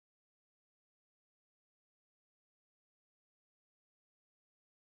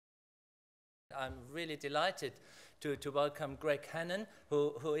I'm really delighted to welcome Greg Hannon,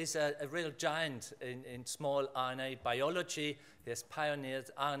 who is a real giant in small RNA biology. He has pioneered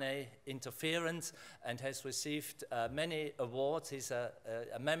RNA interference and has received many awards. He's a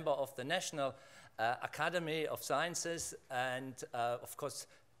member of the National Academy of Sciences, and of course,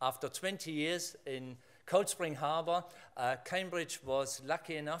 after 20 years in Cold Spring Harbor, Cambridge was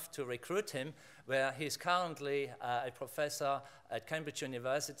lucky enough to recruit him, where he's currently a professor at Cambridge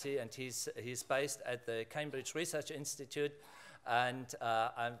University, and he's based at the Cambridge Research Institute. And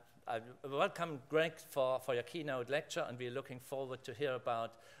I welcome Greg for your keynote lecture, and we're looking forward to hear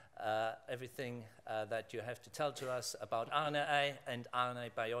about everything that you have to tell to us about RNA and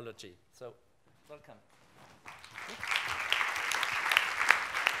RNA biology. So, welcome.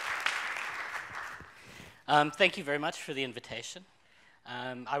 Thank you very much for the invitation.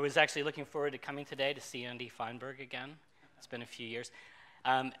 I was actually looking forward to coming today to see Andy Feinberg again. It's been a few years.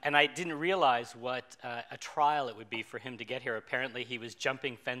 And I didn't realize what a trial it would be for him to get here. Apparently, he was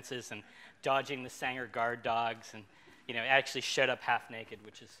jumping fences and dodging the Sanger guard dogs, and actually showed up half naked,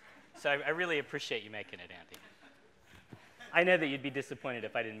 which is so. I really appreciate you making it, Andy. I know that you'd be disappointed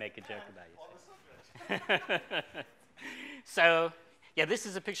if I didn't make a joke about you. So, yeah, this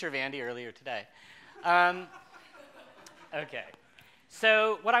is a picture of Andy earlier today. Okay,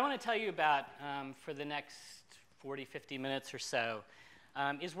 so what I want to tell you about for the next 40, 50 minutes or so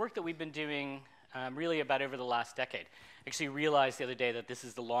is work that we've been doing really about over the last decade. I actually realized the other day that this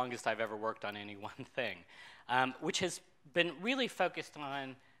is the longest I've ever worked on any one thing, which has been really focused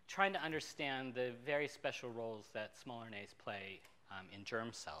on trying to understand the very special roles that small RNAs play in germ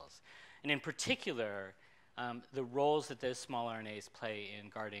cells. And in particular, the roles that those small RNAs play in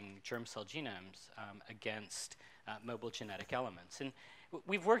guarding germ cell genomes against mobile genetic elements. And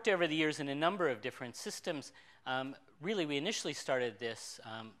we've worked over the years in a number of different systems. Really, we initially started this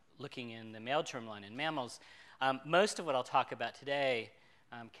looking in the male germline in mammals. Most of what I'll talk about today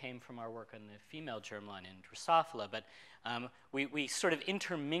came from our work on the female germline in Drosophila, but we sort of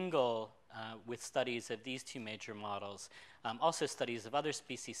intermingle with studies of these two major models, also studies of other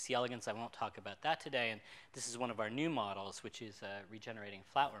species. C. elegans, I won't talk about that today, and this is one of our new models, which is a regenerating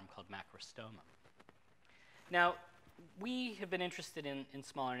flatworm called macrostoma. Now, we have been interested in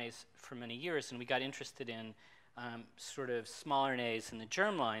small RNAs for many years, and we got interested in sort of small RNAs in the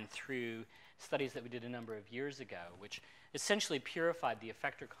germline through studies that we did a number of years ago, which essentially purified the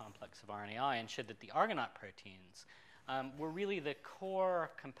effector complex of RNAi and showed that the Argonaute proteins were really the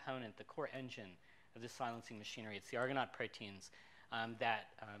core component, the core engine of the silencing machinery. It's the Argonaute proteins that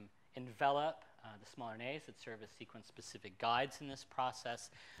envelop the small RNAs that serve as sequence-specific guides in this process.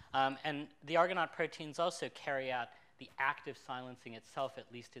 And the Argonaute proteins also carry out the active silencing itself, at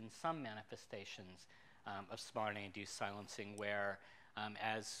least in some manifestations of small RNA-induced silencing, where,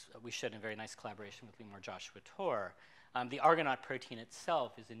 as we showed in a very nice collaboration with Limor Joshua Tor, the Argonaute protein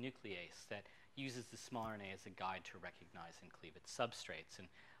itself is a nuclease that uses the small RNA as a guide to recognize and cleave its substrates. And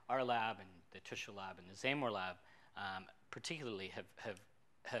our lab and the Tushel lab and the Zamor lab particularly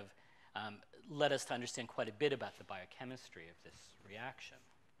have led us to understand quite a bit about the biochemistry of this reaction.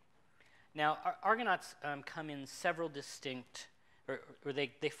 Now, Argonauts come in several distinct, or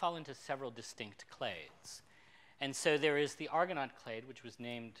they fall into several distinct clades. And so there is the Argonaute clade, which was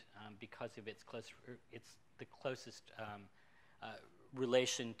named because of its the closest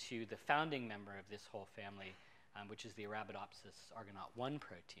relation to the founding member of this whole family, which is the Arabidopsis Argonaute 1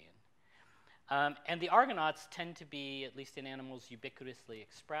 protein. And the Argonauts tend to be, at least in animals, ubiquitously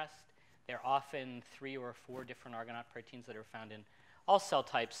expressed. There are often 3 or 4 different Argonaute proteins that are found in all cell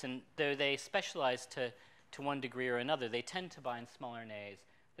types, and though they specialize to one degree or another, they tend to bind small RNAs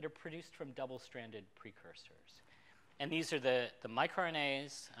that are produced from double-stranded precursors. And these are the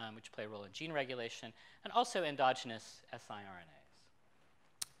microRNAs, which play a role in gene regulation, and also endogenous siRNAs.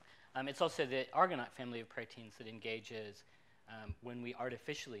 It's also the Argonaute family of proteins that engages when we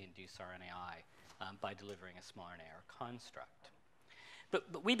artificially induce RNAi by delivering a small RNA or construct.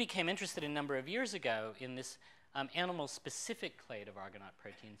 But we became interested a number of years ago in this animal-specific clade of Argonaute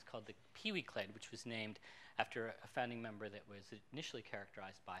proteins called the Peewee clade, which was named after a founding member that was initially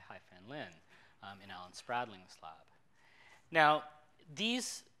characterized by Hai-Fan Lin in Alan Spradling's lab. Now,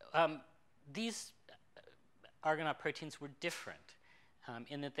 these Argonaute proteins were different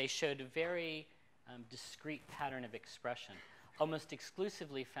in that they showed a very discrete pattern of expression, almost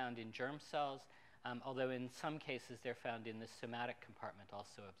exclusively found in germ cells, although in some cases they're found in the somatic compartment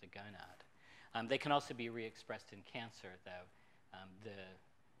also of the gonad. They can also be re-expressed in cancer, though the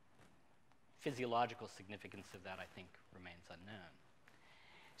physiological significance of that, I think, remains unknown.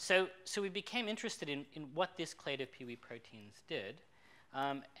 So we became interested in what this clade of Peewee proteins did.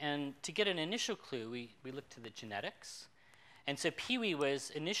 And to get an initial clue, we looked to the genetics. And so Peewee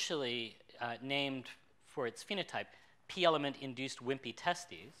was initially named for its phenotype, P-element-induced wimpy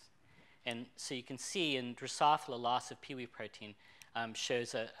testes. And so you can see in Drosophila, loss of Peewee protein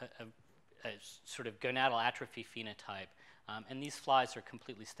shows a sort of gonadal atrophy phenotype. And these flies are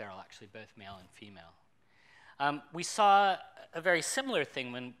completely sterile, actually, both male and female. We saw a very similar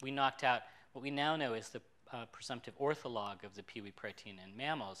thing when we knocked out what we now know is the presumptive ortholog of the Peewee protein in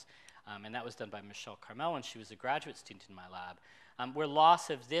mammals. And that was done by Michelle Carmel when she was a graduate student in my lab, where loss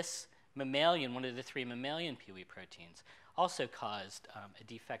of this mammalian, one of the 3 mammalian Peewee proteins, also caused a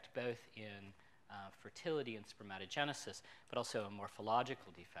defect both in fertility and spermatogenesis, but also a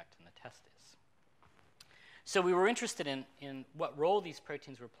morphological defect in the testes. So we were interested in what role these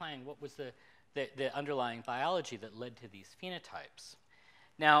proteins were playing, what was the underlying biology that led to these phenotypes.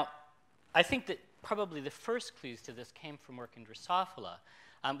 Now, I think that probably the first clues to this came from work in Drosophila,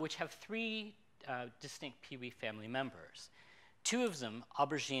 which have 3 distinct Peewee family members. 2 of them,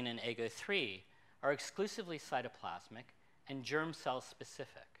 aubergine and AGO3, are exclusively cytoplasmic and germ cell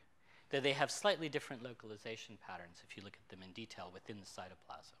specific, though they have slightly different localization patterns if you look at them in detail within the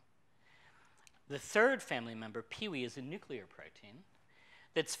cytoplasm. The 3rd family member, Peewee, is a nuclear protein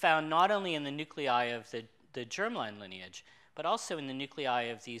that's found not only in the nuclei of the germline lineage, but also in the nuclei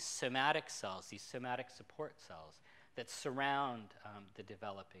of these somatic cells, these somatic support cells that surround the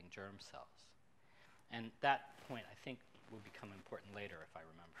developing germ cells. And that point, I think, will become important later, if I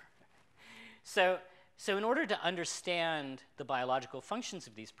remember. So in order to understand the biological functions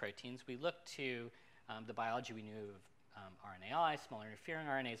of these proteins, we looked to the biology we knew of RNAi, small interfering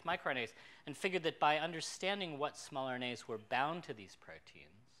RNAs, microRNAs, and figured that by understanding what small RNAs were bound to these proteins,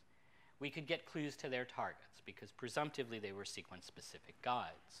 we could get clues to their targets, because presumptively they were sequence-specific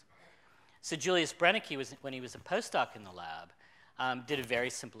guides. So Julius Brennecke, when he was a postdoc in the lab, did a very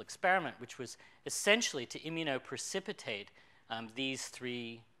simple experiment, which was essentially to immunoprecipitate these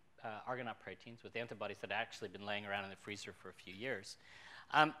 3 Argonaut proteins with antibodies that had actually been laying around in the freezer for a few years.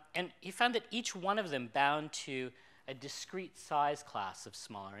 And he found that each one of them bound to a discrete size class of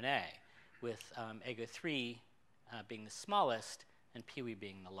small RNA, with AGO3 being the smallest and Peewee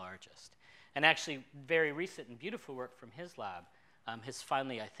being the largest. And actually, very recent and beautiful work from his lab has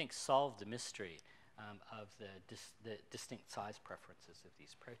finally, I think, solved the mystery of the distinct size preferences of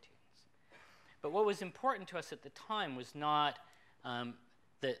these proteins. But what was important to us at the time was not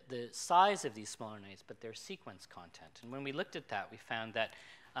the size of these small RNAs, but their sequence content. And when we looked at that, we found that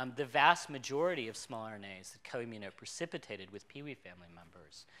the vast majority of small RNAs that co-immunoprecipitated with Peewee family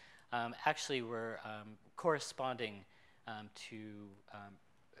members actually were corresponding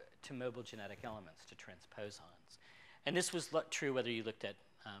to mobile genetic elements, to transposons. And this was true whether you looked at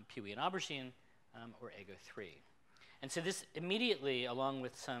Peewee and aubergine or AGO3. And so this immediately, along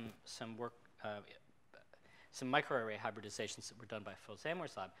with some work, some microarray hybridizations that were done by Phil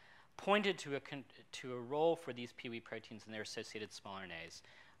Zamor's lab, pointed to a role for these Peewee proteins and their associated small RNAs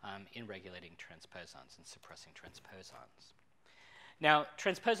in regulating transposons and suppressing transposons. Now,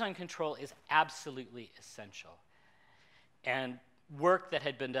 transposon control is absolutely essential. And work that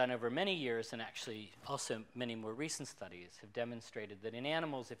had been done over many years, and actually also many more recent studies, have demonstrated that in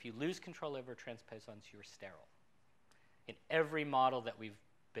animals, if you lose control over transposons, you're sterile. In every model that we've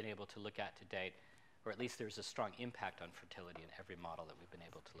been able to look at to date, or at least there's a strong impact on fertility in every model that we've been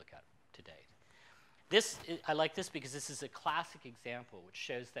able to look at to date. I like this because this is a classic example which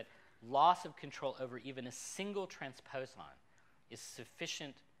shows that loss of control over even a single transposon is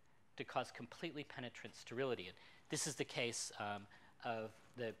sufficient to cause completely penetrant sterility. And this is the case of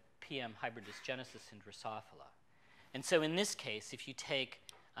the PM hybrid dysgenesis in Drosophila. And so in this case, if you take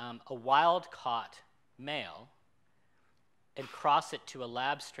a wild-caught male and cross it to a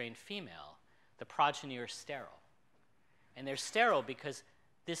lab-strained female, the progeny are sterile. And they're sterile because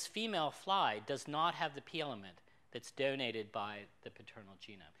this female fly does not have the P element that's donated by the paternal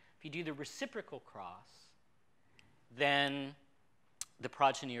genome. If you do the reciprocal cross, then the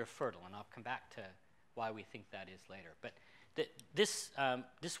progeny are fertile. And I'll come back to why we think that is later. But this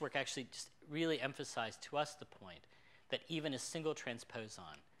work actually just really emphasized to us the point that even a single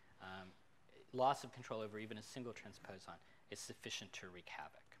transposon, loss of control over even a single transposon, is sufficient to wreak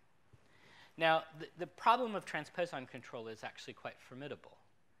havoc. Now, the problem of transposon control is actually quite formidable.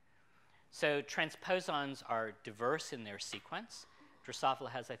 So transposons are diverse in their sequence. Drosophila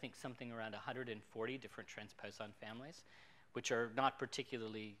has, I think, something around 140 different transposon families, which are not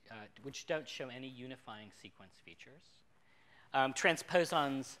particularly, which don't show any unifying sequence features.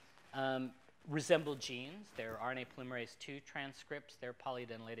 Transposons resemble genes. They're RNA polymerase II transcripts. They're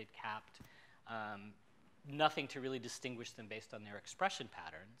polyadenylated capped. nothing to really distinguish them based on their expression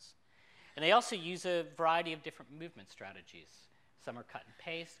patterns. And they also use a variety of different movement strategies. Some are cut and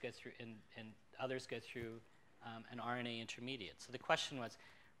paste, go through, and others go through an RNA intermediate. So the question was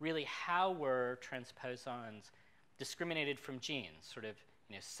really, how were transposons discriminated from genes, sort of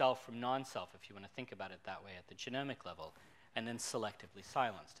self from non-self, if you want to think about it that way at the genomic level, and then selectively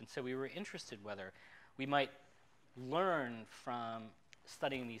silenced. And so we were interested whether we might learn from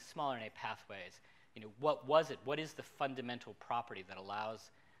studying these small RNA pathways, what was it? What is the fundamental property that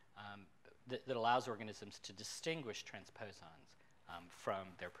allows that allows organisms to distinguish transposons from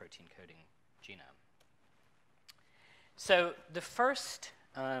their protein coding genome? So the first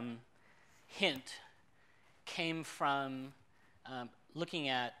hint came from looking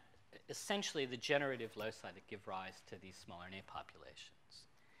at essentially the generative loci that give rise to these small RNA populations.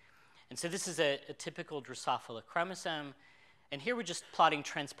 And so this is a typical Drosophila chromosome. And here we're just plotting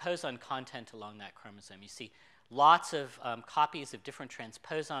transposon content along that chromosome. You see lots of copies of different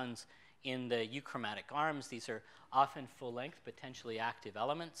transposons in the euchromatic arms. These are often full-length, potentially active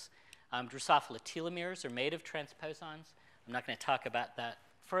elements. Drosophila telomeres are made of transposons. I'm not going to talk about that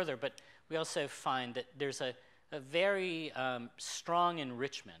further, but we also find that there's a very strong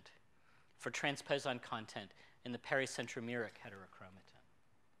enrichment for transposon content in the pericentromeric heterochromatin.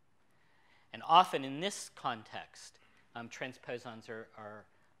 And often in this context, transposons are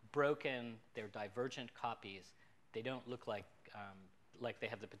broken, they're divergent copies. They don't look like they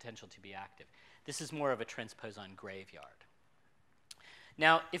have the potential to be active. This is more of a transposon graveyard.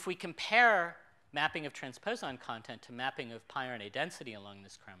 Now, if we compare mapping of transposon content to mapping of piRNA density along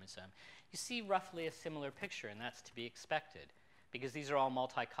this chromosome, you see roughly a similar picture, and that's to be expected, because these are all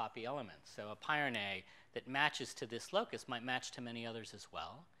multi-copy elements. So a piRNA that matches to this locus might match to many others as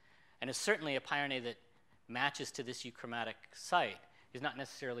well. And certainly a piRNA that matches to this euchromatic site is not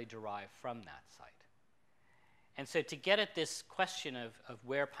necessarily derived from that site. And so to get at this question of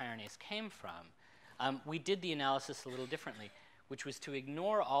where piRNAs came from, we did the analysis a little differently, which was to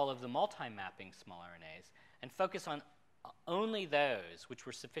ignore all of the multi-mapping small RNAs and focus on only those which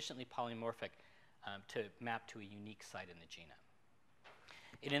were sufficiently polymorphic to map to a unique site in the genome.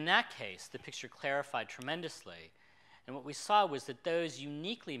 And in that case, the picture clarified tremendously. And what we saw was that those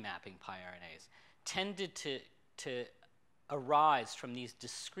uniquely mapping piRNAs tended to arise from these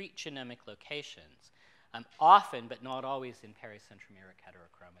discrete genomic locations, often but not always in pericentromeric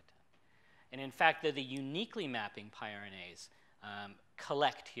heterochromatin. And in fact, the uniquely mapping piRNAs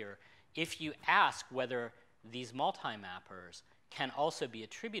collect here if you ask whether these multi-mappers can also be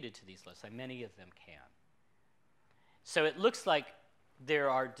attributed to these loci. Many of them can. So it looks like there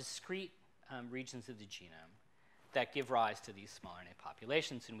are discrete regions of the genome that give rise to these small RNA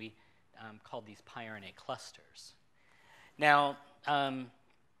populations, and we call these piRNA clusters. Now,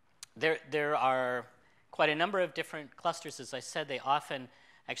 there are quite a number of different clusters. As I said, they often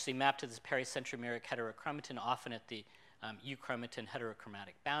actually map to this pericentromeric heterochromatin, often at the euchromatin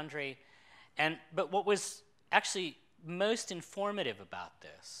heterochromatic boundary. But what was actually most informative about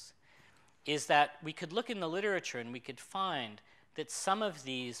this is that we could look in the literature and we could find that some of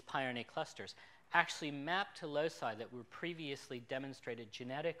these piRNA clusters actually map to loci that were previously demonstrated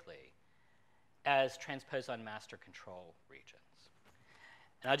genetically as transposon master control regions.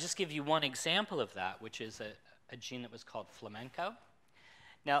 And I'll just give you one example of that, which is a gene that was called flamenco.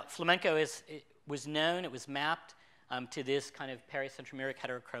 Now, flamenco was known, it was mapped to this kind of pericentromeric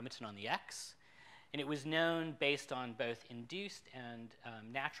heterochromatin on the X. And it was known based on both induced and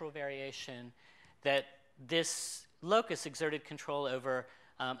natural variation that this locus exerted control over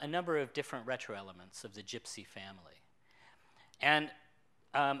a number of different retroelements of the gypsy family. And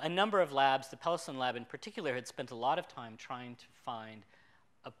a number of labs, the Pelleson lab in particular, had spent a lot of time trying to find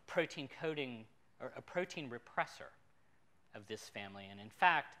a protein coding or a protein repressor of this family. And in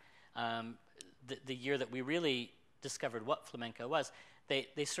fact, the year that we really discovered what flamenco was,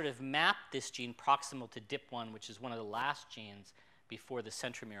 they sort of mapped this gene proximal to DIP1, which is one of the last genes before the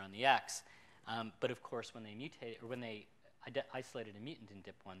centromere on the X. But of course, when they mutated, or when they isolated a mutant in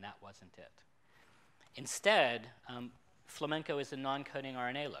DIP1, that wasn't it. Instead, flamenco is a non-coding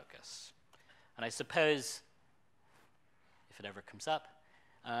RNA locus. And I suppose, if it ever comes up,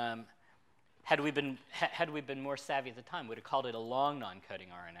 had we been more savvy at the time, we'd have called it a long non-coding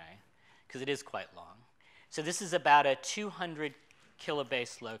RNA, because it is quite long. So this is about a 200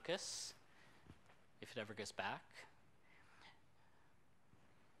 kilobase locus, if it ever goes back.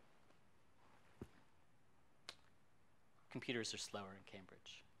 Computers are slower in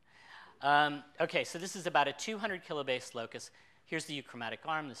Cambridge. Okay, so this is about a 200 kilobase locus. Here's the euchromatic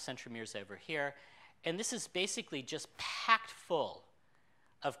arm, the centromere's over here. And this is basically just packed full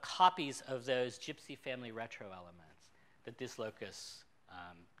of copies of those gypsy family retroelements that this locus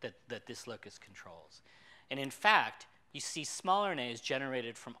that this locus controls. And in fact, you see small RNAs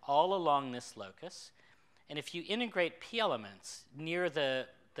generated from all along this locus. And if you integrate P elements near the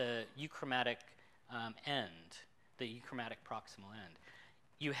euchromatic end, the euchromatic proximal end,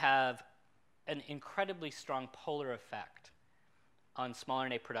 you have an incredibly strong polar effect on small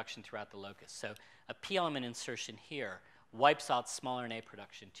RNA production throughout the locus. So a P element insertion here wipes out small RNA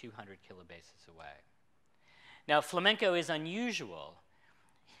production 200 kilobases away. Now, flamenco is unusual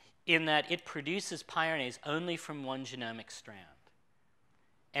in that it produces pi RNAs only from one genomic strand.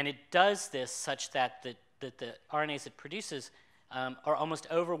 And it does this such that the RNAs it produces are almost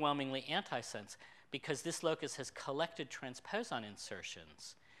overwhelmingly antisense, because this locus has collected transposon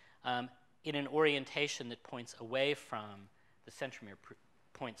insertions in an orientation that points away from the centromere,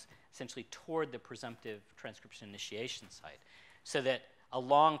 points essentially toward the presumptive transcription initiation site, so that a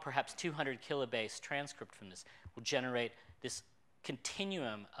long, perhaps 200 kilobase transcript from this will generate this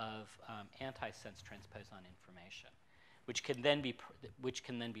continuum of antisense transposon information, which can then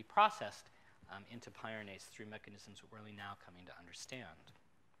be processed into pi RNAs through mechanisms that we're only now coming to understand.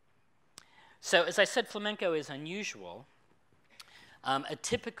 So as I said, flamenco is unusual. A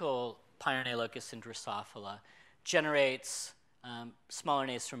typical pi RNA locus in Drosophila generates small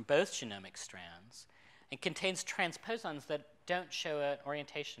RNAs from both genomic strands and contains transposons that don't show an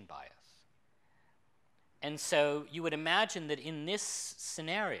orientation bias. And so you would imagine that in this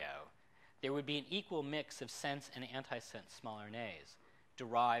scenario, there would be an equal mix of sense and antisense small RNAs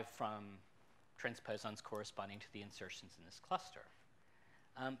derived from transposons corresponding to the insertions in this cluster.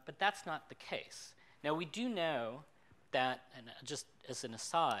 But that's not the case. Now, we do know that, and just as an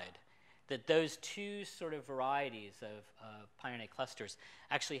aside, that those two sort of varieties of pi RNA clusters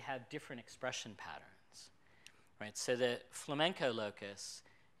actually have different expression patterns, right? So the flamenco locus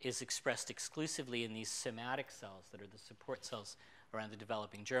is expressed exclusively in these somatic cells that are the support cells around the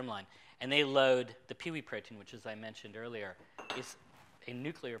developing germline. And they load the Peewee protein, which, as I mentioned earlier, is a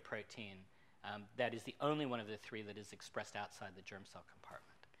nuclear protein that is the only one of the three that is expressed outside the germ cell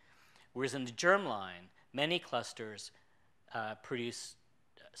compartment. Whereas in the germline, many clusters produce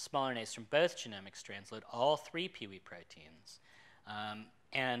small RNAs from both genomic strands, load all three Peewee proteins,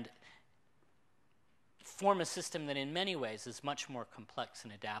 and form a system that in many ways is much more complex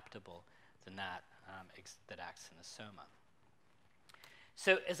and adaptable than that that acts in the soma.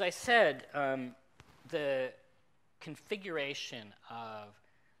 So as I said, the configuration of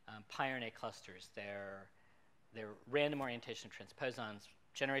pi RNA clusters, their random orientation of transposons,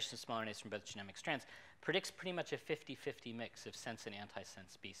 generation of small RNAs from both genomic strands, predicts pretty much a 50-50 mix of sense and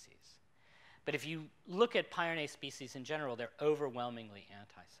antisense species. But if you look at pi RNA species in general, they're overwhelmingly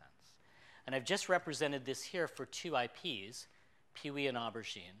antisense. And I've just represented this here for two IPs, Peewee and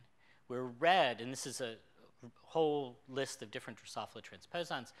aubergine, where red, and this is a whole list of different Drosophila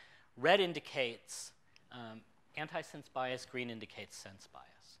transposons, red indicates antisense bias, green indicates sense bias.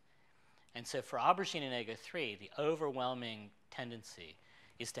 And so for aubergine and AGO3, the overwhelming tendency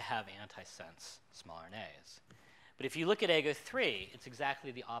is to have antisense small RNAs. But if you look at AGO3, it's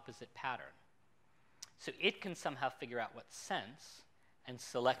exactly the opposite pattern. So it can somehow figure out what sense and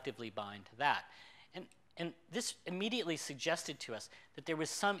selectively bind to that. And this immediately suggested to us that there was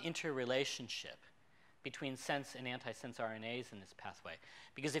some interrelationship between sense and antisense RNAs in this pathway.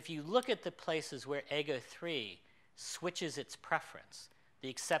 Because if you look at the places where AGO3 switches its preference, the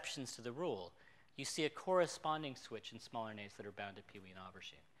exceptions to the rule, you see a corresponding switch in small RNAs that are bound to Peewee and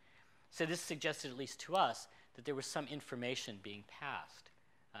aubergine. So this suggested, at least to us, that there was some information being passed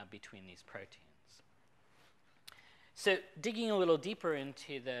between these proteins. So digging a little deeper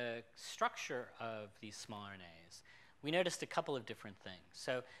into the structure of these small RNAs, we noticed a couple of different things.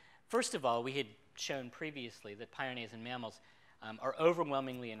 So first of all, we had shown previously that pi RNAs in mammals are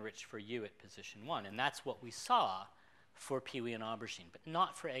overwhelmingly enriched for U at position 1, and that's what we saw for Peewee and aubergine, but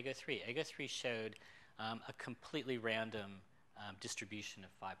not for AGO3. AGO3 showed a completely random distribution of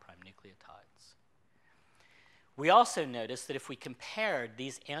 5' nucleotides. We also noticed that if we compared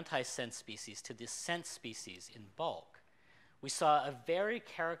these antisense species to the sense species in bulk, we saw a very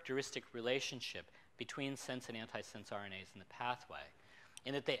characteristic relationship between sense and antisense RNAs in the pathway,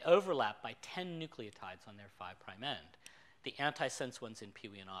 in that they overlap by 10 nucleotides on their 5' end. The antisense ones in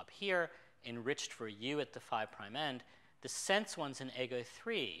Peewee and aub here, enriched for U at the 5' end. The sense ones in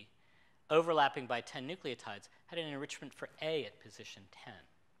AGO3, overlapping by 10 nucleotides, had an enrichment for A at position 10.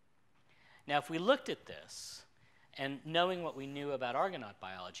 Now, if we looked at this, and knowing what we knew about Argonaut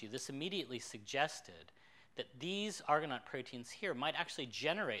biology, this immediately suggested that these Argonaut proteins here might actually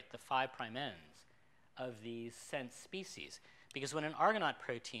generate the 5' ends of these sense species, because when an Argonaut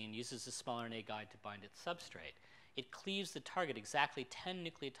protein uses a small RNA guide to bind its substrate, it cleaves the target exactly 10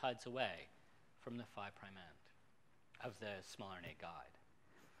 nucleotides away from the 5' end of the small RNA guide.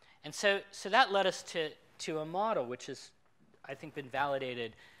 And so that led us to a model which has, I think, been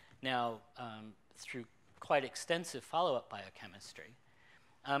validated now through quite extensive follow-up biochemistry,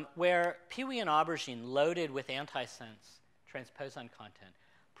 where peewee and aubergine loaded with antisense transposon content,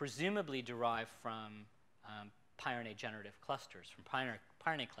 presumably derived from piRNA generative clusters, from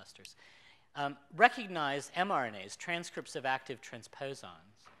piRNA clusters, recognize mRNAs, transcripts of active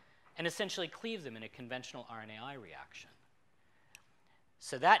transposons, and essentially cleave them in a conventional RNAi reaction.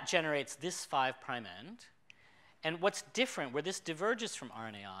 So that generates this 5' end. And what's different, where this diverges from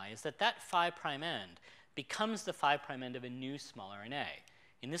RNAi, is that that 5' end becomes the 5' end of a new small RNA,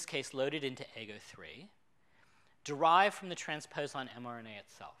 in this case loaded into AGO3, derived from the transposon mRNA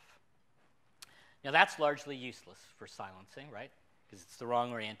itself. Now that's largely useless for silencing, right? Because it's the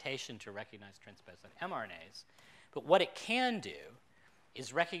wrong orientation to recognize transposon mRNAs. But what it can do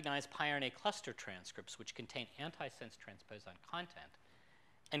is recognize piRNA cluster transcripts which contain antisense transposon content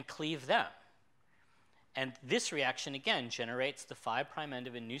and cleave them. And this reaction, again, generates the 5' end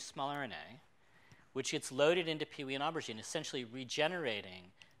of a new small RNA, which gets loaded into peewee and aubergine, essentially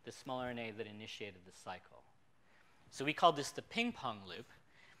regenerating the small RNA that initiated the cycle. So we call this the ping-pong loop.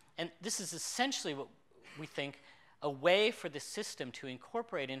 And this is essentially what we think a way for the system to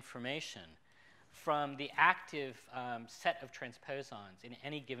incorporate information from the active set of transposons in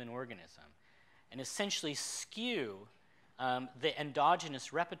any given organism and essentially skew the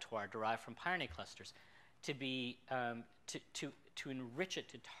endogenous repertoire derived from piRNA clusters to be to enrich it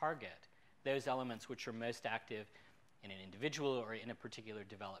to target those elements which are most active in an individual or in a particular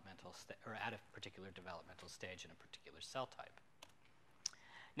developmental or at a particular developmental stage in a particular cell type.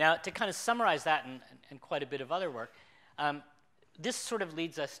 Now, to kind of summarize that and quite a bit of other work, this sort of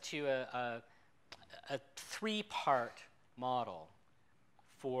leads us to a 3-part model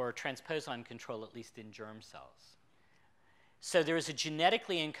for transposon control, at least in germ cells. So there is a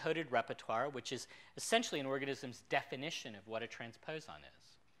genetically encoded repertoire, which is essentially an organism's definition of what a transposon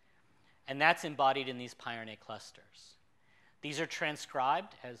is. And that's embodied in these piRNA clusters. These are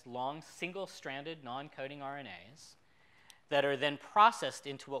transcribed as long, single-stranded, non-coding RNAs that are then processed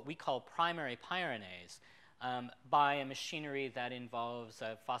into what we call primary piRNAs by a machinery that involves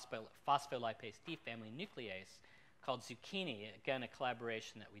a phospholipase D family nuclease called zucchini, again, a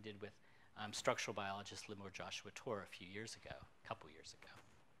collaboration that we did with structural biologist Limor Joshua Tor a couple years ago.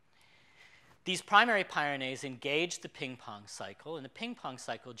 These primary piRNAs engage the ping-pong cycle, and the ping-pong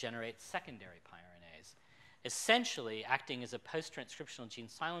cycle generates secondary piRNAs, essentially acting as a post-transcriptional gene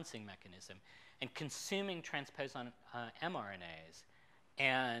silencing mechanism and consuming transposon mRNAs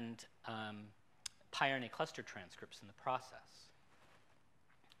and piRNA cluster transcripts in the process.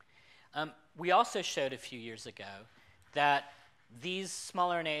 We also showed a few years ago that these small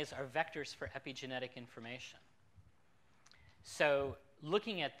RNAs are vectors for epigenetic information. So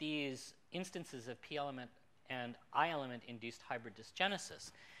looking at these instances of P element and I element induced hybrid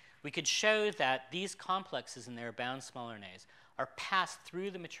dysgenesis, we could show that these complexes and their bound small RNAs are passed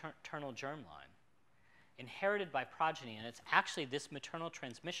through the maternal germline, inherited by progeny, and it's actually this maternal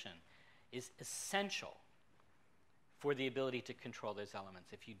transmission is essential for the ability to control those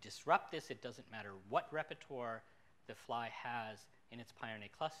elements. If you disrupt this, it doesn't matter what repertoire the fly has in its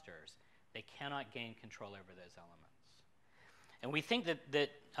piRNA clusters, they cannot gain control over those elements. And we think that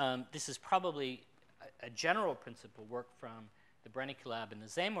this is probably a general principle work from the Brennicke lab and the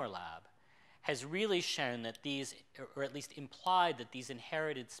Zamor lab has really shown that these, or at least implied that these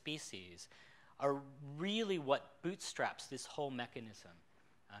inherited species are really what bootstraps this whole mechanism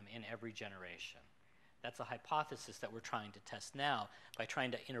in every generation. That's a hypothesis that we're trying to test now by trying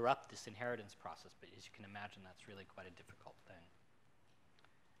to interrupt this inheritance process, but as you can imagine, that's really quite a difficult thing.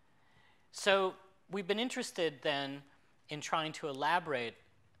 So we've been interested then in trying to elaborate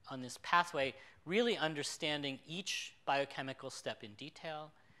on this pathway, really understanding each biochemical step in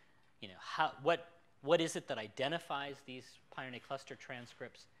detail. You know, what is it that identifies these piRNA cluster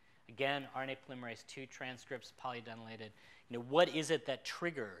transcripts? Again, RNA polymerase II transcripts, polyadenylated. You know, what is it that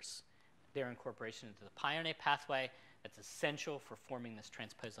triggers their incorporation into the piRNA pathway that's essential for forming this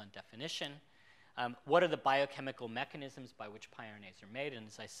transposon definition? What are the biochemical mechanisms by which piRNAs are made? And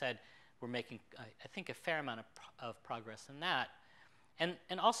as I said, we're making, I think, a fair amount of progress in that.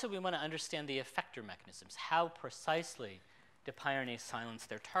 And also we want to understand the effector mechanisms. How precisely do piRNAs silence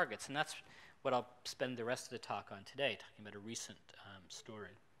their targets? And that's what I'll spend the rest of the talk on today, talking about a recent story.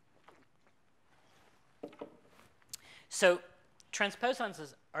 So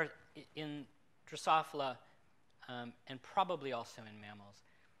transposons are in Drosophila and probably also in mammals,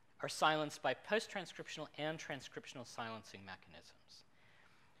 are silenced by post-transcriptional and transcriptional silencing mechanisms.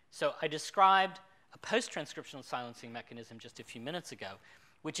 So I described a post-transcriptional silencing mechanism just a few minutes ago,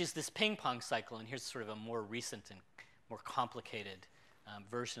 which is this ping-pong cycle, and here's sort of a more recent and more complicated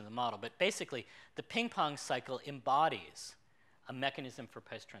version of the model. But basically, the ping-pong cycle embodies a mechanism for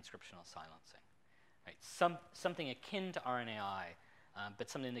post-transcriptional silencing, right? Something akin to RNAi, but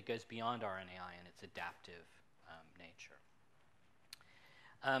something that goes beyond RNAi in its adaptive nature.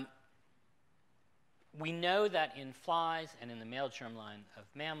 We know that in flies and in the male germline of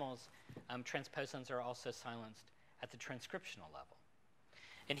mammals, transposons are also silenced at the transcriptional level.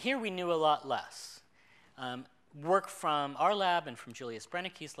 And here we knew a lot less. Work from our lab and from Julius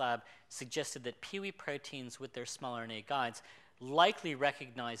Brennicke's lab suggested that Peewee proteins with their small RNA guides likely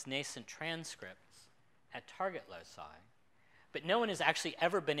recognize nascent transcripts at target loci, but no one has actually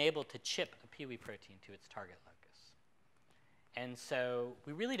ever been able to chip a Peewee protein to its target locus. And so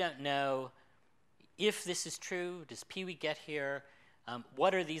we really don't know if this is true. Does Peewee get here?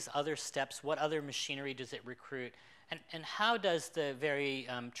 What are these other steps? What other machinery does it recruit? And how does the very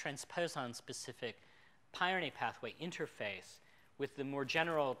transposon-specific pRNA pathway interface with the more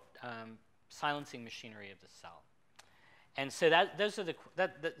general silencing machinery of the cell? And so those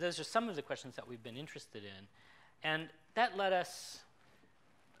are some of the questions that we've been interested in. And that led us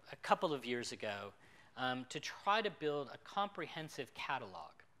a couple of years ago to try to build a comprehensive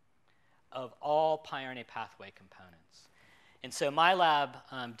catalog of all pRNA pathway components. And so my lab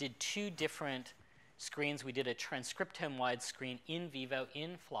did two different screens. We did a transcriptome-wide screen in vivo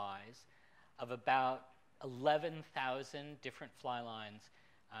in flies of about 11,000 different fly lines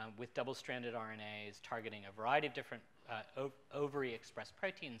with double-stranded RNAs targeting a variety of different ovary-expressed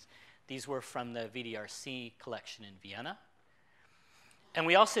proteins. These were from the VDRC collection in Vienna. And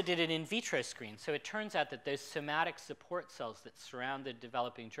we also did an in vitro screen. So it turns out that those somatic support cells that surround the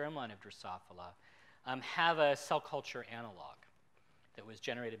developing germline of Drosophila have a cell culture analog that was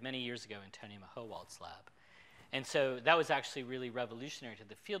generated many years ago in Tony Mahowald's lab. And so that was actually really revolutionary to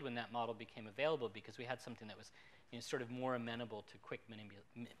the field when that model became available, because we had something that was sort of more amenable to quick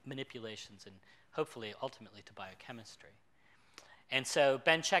manipulations and hopefully ultimately to biochemistry. And so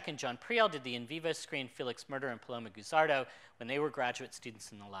Ben Check and John Priel did the in vivo screen. Felix Murder and Paloma Guzardo, when they were graduate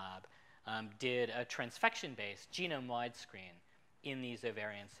students in the lab, did a transfection-based genome-wide screen in these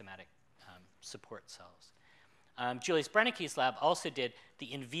ovarian somatic support cells. Julius Brennicke's lab also did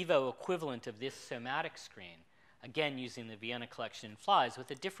the in vivo equivalent of this somatic screen, again using the Vienna collection in flies with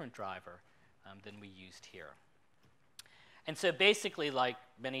a different driver than we used here. And so basically, like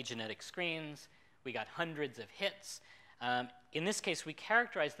many genetic screens, we got hundreds of hits. In this case, we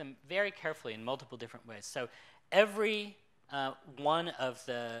characterized them very carefully in multiple different ways. So every one of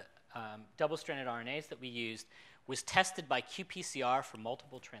the double-stranded RNAs that we used was tested by qPCR for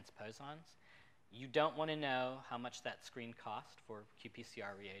multiple transposons. You don't want to know how much that screen cost for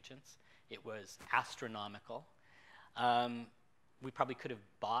qPCR reagents. It was astronomical. We probably could have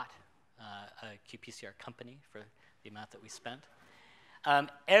bought a qPCR company for the amount that we spent.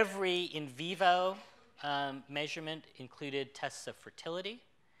 Every in vivo measurement included tests of fertility.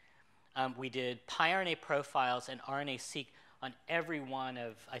 We did pRNA profiles and RNA-seq on every one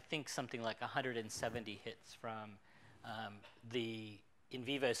of, I think, something like 170 hits from the in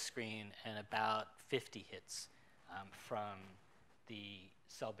vivo screen and about 50 hits from the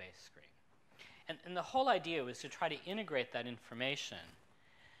cell-based screen. And the whole idea was to try to integrate that information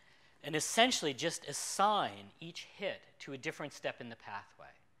and essentially just assign each hit to a different step in the pathway.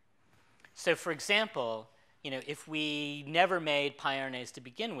 So for example, if we never made pRNAs to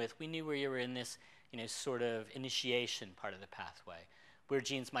begin with, we knew we were in this sort of initiation part of the pathway, where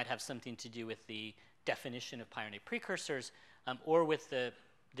genes might have something to do with the definition of pRNA precursors or with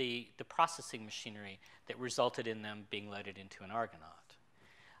the processing machinery that resulted in them being loaded into an Argonaut.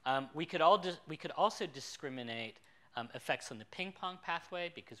 We could also discriminate effects on the ping-pong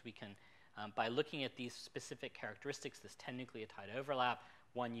pathway, because we can, by looking at these specific characteristics, this 10-nucleotide overlap,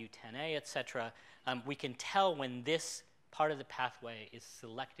 1U10A, et cetera, we can tell when this part of the pathway is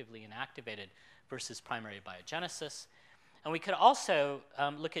selectively inactivated versus primary biogenesis. And we could also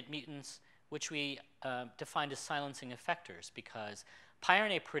look at mutants which we defined as silencing effectors, because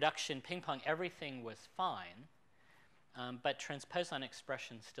pRNA production, ping-pong, everything was fine, but transposon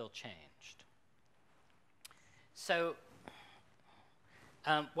expression still changed. So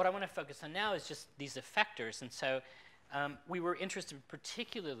what I want to focus on now is just these effectors. And so we were interested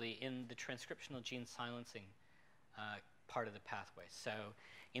particularly in the transcriptional gene silencing part of the pathway. So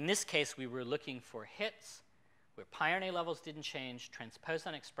in this case, we were looking for hits where pRNA levels didn't change,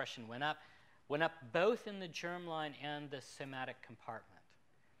 transposon expression went up, went up both in the germline and the somatic compartment.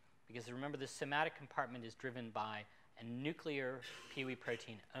 Because remember, the somatic compartment is driven by a nuclear Pee-wee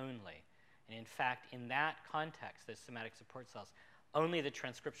protein only. And in fact, in that context, those somatic support cells, only the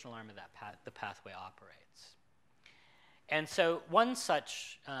transcriptional arm of the pathway operates. And so one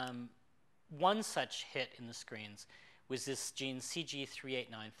such hit in the screens was this gene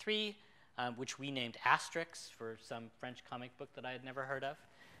CG3893, which we named Asterix for some French comic book that I had never heard of,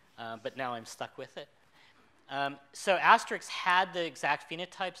 but now I'm stuck with it. So Asterix had the exact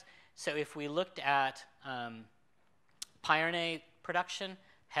phenotypes. So if we looked at pRNA production,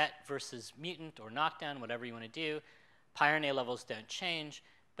 het versus mutant or knockdown, whatever you want to do, pRNA levels don't change,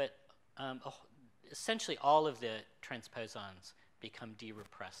 but essentially all of the transposons become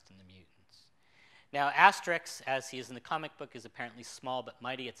de-repressed in the mutants. Now, Asterix, as he is in the comic book, is apparently small but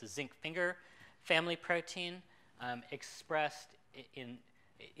mighty. It's a zinc finger family protein expressed in,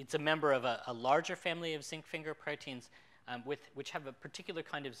 it's a member of a larger family of zinc finger proteins which have a particular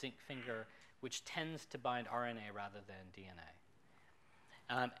kind of zinc finger which tends to bind RNA rather than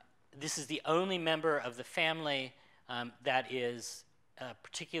DNA. This is the only member of the family that is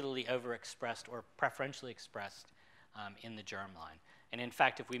particularly overexpressed or preferentially expressed in the germline. And in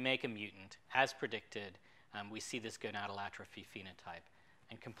fact, if we make a mutant, as predicted, we see this gonadal atrophy phenotype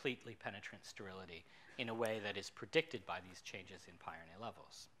and completely penetrant sterility in a way that is predicted by these changes in pRNA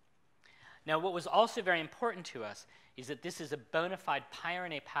levels. Now, what was also very important to us is that this is a bona fide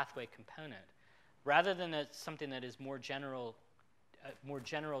pRNA pathway component, rather than something that is more general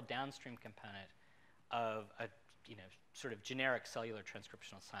downstream component of a sort of generic cellular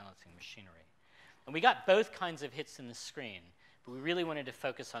transcriptional silencing machinery. And we got both kinds of hits in the screen, but we really wanted to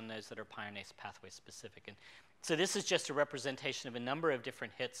focus on those that are pRNA pathway specific. And so this is just a representation of a number of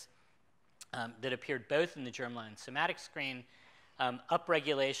different hits that appeared both in the germline and somatic screen,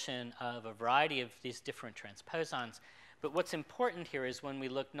 upregulation of a variety of these different transposons. But what's important here is when we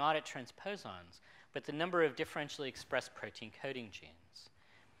look not at transposons, but the number of differentially expressed protein coding genes.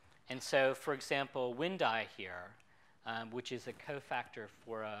 And so, for example, Windi here, which is a cofactor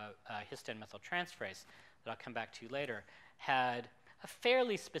for a histone methyltransferase that I'll come back to later, had a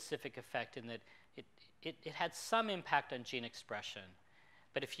fairly specific effect in that it had some impact on gene expression.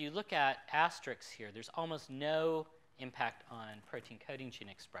 But if you look at Asterix here, there's almost no impact on protein coding gene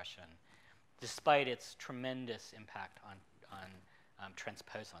expression, despite its tremendous impact on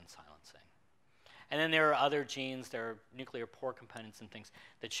transposon silencing. And then there are other genes, there are nuclear pore components and things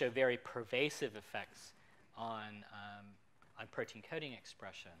that show very pervasive effects on protein coding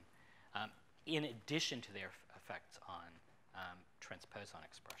expression, in addition to their effects on transposon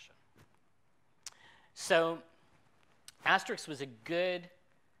expression. So Asterix was a good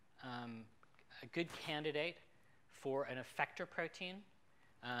candidate for an effector protein.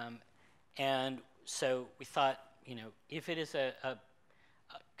 And so we thought, if it is a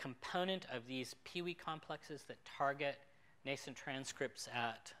component of these Pee-wee complexes that target nascent transcripts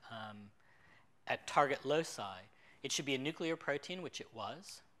at target loci, it should be a nuclear protein, which it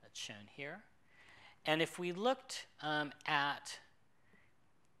was. That's shown here. And if we looked at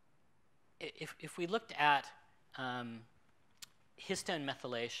histone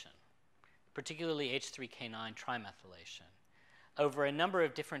methylation, particularly H3K9 trimethylation, over a number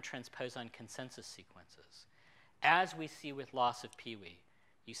of different transposon consensus sequences, as we see with loss of Pee-wee,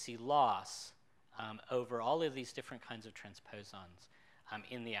 you see loss over all of these different kinds of transposons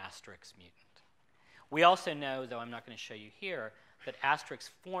in the Asterix mutant. We also know, though I'm not going to show you here, that Asterix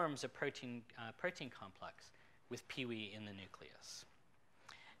forms a protein complex with Pee-wee in the nucleus.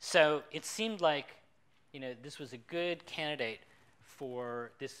 So it seemed like this was a good candidate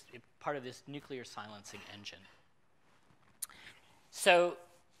for this part of this nuclear silencing engine. So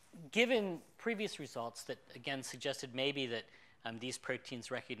given previous results that, again, suggested maybe that these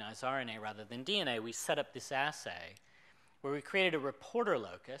proteins recognize RNA rather than DNA, we set up this assay where we created a reporter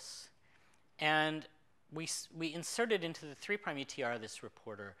locus, and we inserted into the 3' UTR of this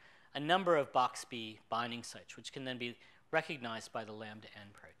reporter a number of box B binding sites, which can then be recognized by the lambda N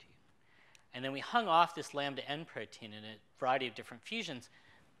protein. And then we hung off this lambda N protein in a variety of different fusions,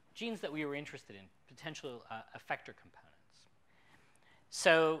 genes that we were interested in, potential effector components.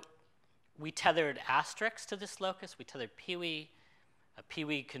 So we tethered Asterix to this locus. We tethered Pee-wee, a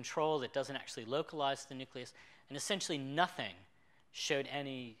Pee-wee control that doesn't actually localize the nucleus, and essentially nothing showed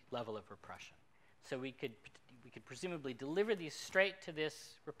any level of repression. So we could presumably deliver these straight to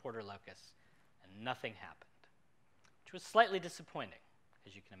this reporter locus, and nothing happened, which was slightly disappointing,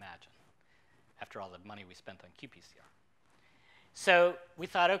 as you can imagine, after all the money we spent on qPCR. So we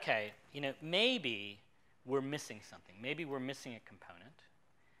thought, okay, maybe we're missing something. Maybe we're missing a component.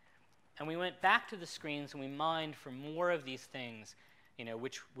 And we went back to the screens and we mined for more of these things,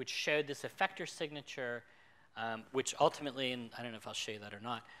 which showed this effector signature, which ultimately, and I don't know if I'll show you that or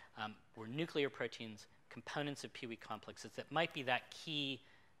not, were nuclear proteins, components of Pee-wee complexes that might be that key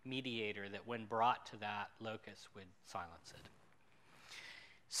mediator that when brought to that locus would silence it.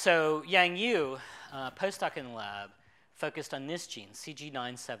 So Yang Yu, postdoc in the lab, focused on this gene,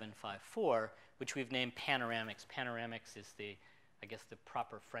 CG9754, which we've named Panoramics. Panoramics is the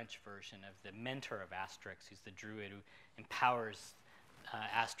proper French version of the mentor of Asterix. He's the druid who empowers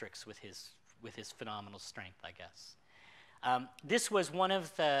Asterix with his phenomenal strength, I guess. This was one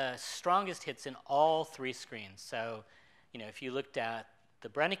of the strongest hits in all three screens. So, if you looked at the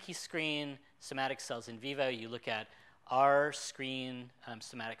Brennicke screen, somatic cells in vivo, you look at our screen,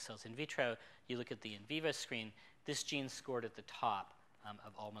 somatic cells in vitro, you look at the in vivo screen, this gene scored at the top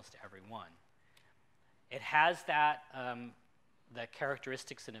of almost every one. It has that the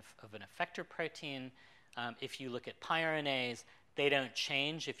characteristics of an effector protein. If you look at piRNAs, they don't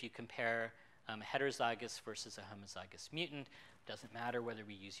change if you compare a heterozygous versus a homozygous mutant. Doesn't matter whether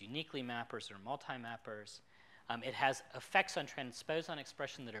we use uniquely mappers or multi-mappers. It has effects on transposon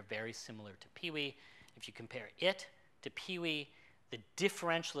expression that are very similar to Pee-wee. If you compare it to Pee-wee, the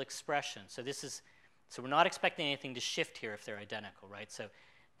differential expression, so we're not expecting anything to shift here if they're identical, right? So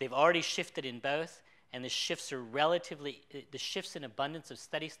they've already shifted in both, and the shifts in abundance of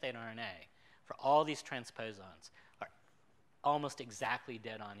steady-state RNA for all these transposons are almost exactly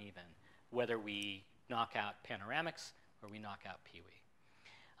dead on even, whether we knock out Panoramics or we knock out Pee-wee.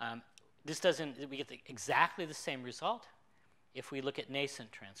 We get exactly the same result if we look at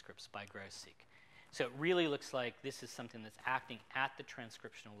nascent transcripts by Gross-seq. So it really looks like this is something that's acting at the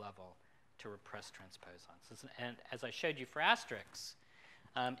transcriptional level to repress transposons. And as I showed you for Asterix,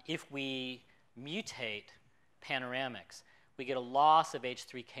 if we mutate Panoramics, we get a loss of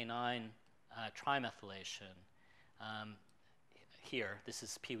H3K9 trimethylation. Here, this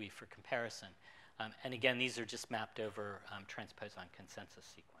is Pee-wee for comparison. And again, these are just mapped over transposon consensus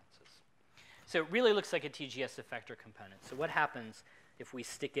sequences. So it really looks like a TGS effector component. So what happens if we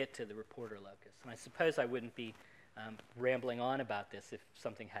stick it to the reporter locus? And I suppose I wouldn't be rambling on about this if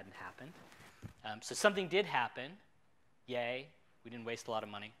something hadn't happened. So something did happen. Yay. We didn't waste a lot of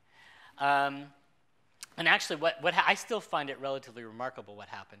money. And actually, I still find it relatively remarkable what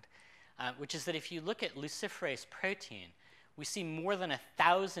happened, which is that if you look at luciferase protein, we see more than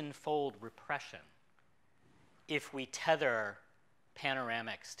 1,000-fold repression if we tether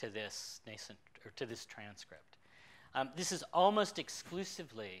Panoramics to this nascent or to this transcript. This is almost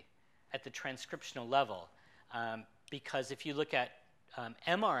exclusively at the transcriptional level, because if you look at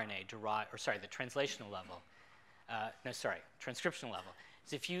mRNA derived, or sorry, the translational level, transcriptional level.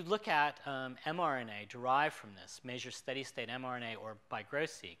 So if you look at mRNA derived from this, measure steady-state mRNA or by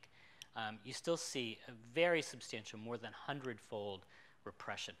Gross-seq, you still see a very substantial, more than 100-fold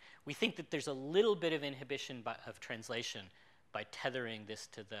repression. We think that there's a little bit of inhibition of translation by tethering this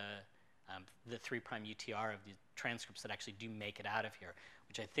to the 3' UTR of the transcripts that actually do make it out of here,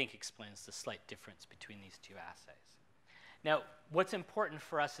 which I think explains the slight difference between these two assays. Now, what's important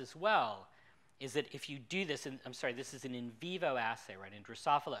for us as well is that if you do this, and I'm sorry, this is an in vivo assay, right? In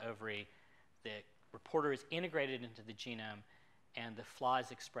Drosophila ovary, the reporter is integrated into the genome, and the flies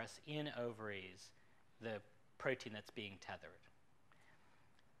express in ovaries the protein that's being tethered.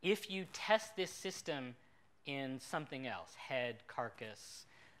 If you test this system in something else, head, carcass,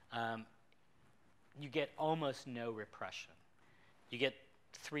 you get almost no repression. You get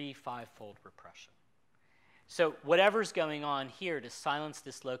 3-5-fold repression. So whatever's going on here to silence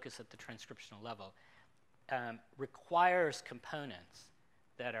this locus at the transcriptional level requires components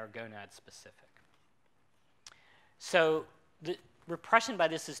that are gonad-specific. So the repression by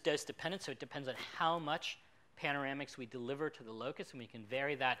this is dose-dependent, so it depends on how much Panoramics we deliver to the locus, and we can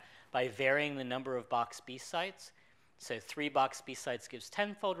vary that by varying the number of box B sites. So 3 box B sites gives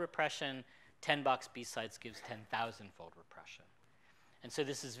 10-fold repression, 10 box B sites gives 10,000-fold repression. And so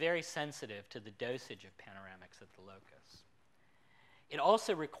this is very sensitive to the dosage of Panoramics at the locus. It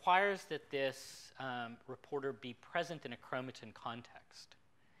also requires that this reporter be present in a chromatin context.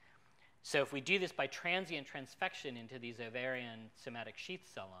 So if we do this by transient transfection into these ovarian somatic sheath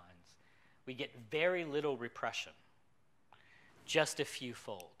cell lines, we get very little repression, just a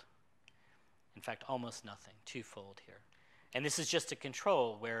few-fold. In fact, almost nothing, 2-fold here. And this is just a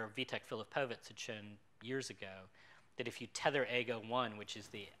control where Vitek Filipovits had shown years ago that if you tether AGO1, which is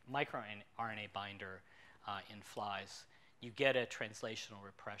the microRNA binder in flies, you get a translational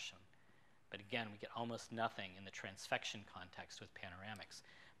repression. But again, we get almost nothing in the transfection context with Panoramics.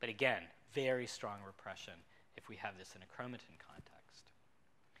 But again, very strong repression if we have this in a chromatin context.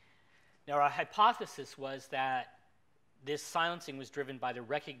 Now, our hypothesis was that this silencing was driven by the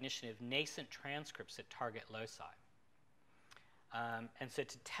recognition of nascent transcripts at target loci. And so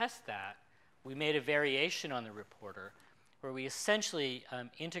to test that, we made a variation on the reporter where we essentially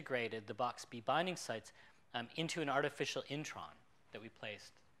integrated the box B binding sites into an artificial intron that we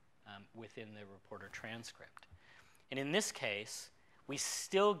placed within the reporter transcript. And in this case, we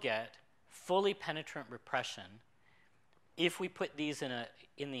still get fully penetrant repression if we put these in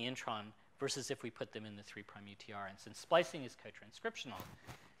the intron versus if we put them in the 3' UTR. And since splicing is co-transcriptional,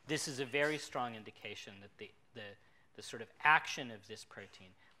 this is a very strong indication that the sort of action of this protein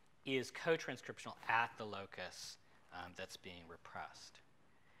is co-transcriptional at the locus that's being repressed.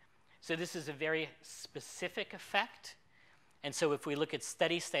 So this is a very specific effect. And so if we look at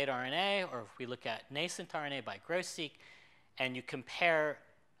steady-state RNA, or if we look at nascent RNA by gross-seq, and you compare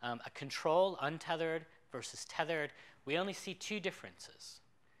a control, untethered, versus tethered, we only see two differences.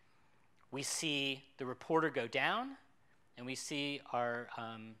 We see the reporter go down, and we see our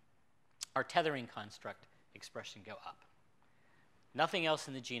tethering construct expression go up. Nothing else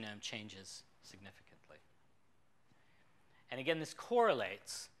in the genome changes significantly. And again, this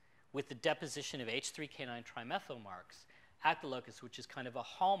correlates with the deposition of H3K9 trimethyl marks at the locus, which is kind of a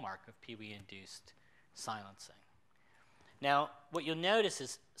hallmark of Pee-wee-induced silencing. Now, what you'll notice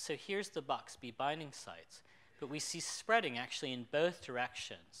is, so here's the box B binding sites, but we see spreading actually in both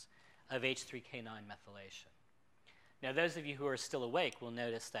directions of H3K9 methylation. Now, those of you who are still awake will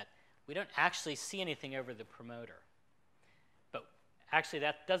notice that we don't actually see anything over the promoter. But actually,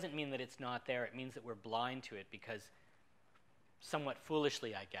 that doesn't mean that it's not there. It means that we're blind to it because, somewhat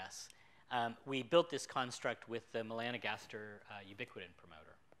foolishly, I guess, we built this construct with the melanogaster ubiquitin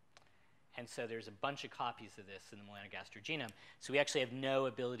promoter. And so there's a bunch of copies of this in the melanogaster genome. So we actually have no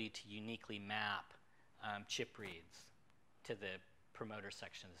ability to uniquely map chip reads to the promoter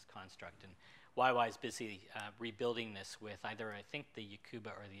section of this construct. And YY is busy rebuilding this with either, I think, the Yakuba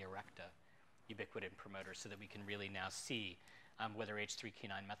or the Erecta ubiquitin promoter so that we can really now see whether H3K9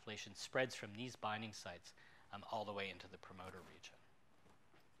 methylation spreads from these binding sites all the way into the promoter region.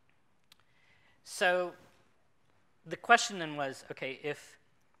 So the question then was, okay, if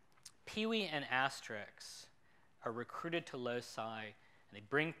Pee-wee and Asterix are recruited to loci and they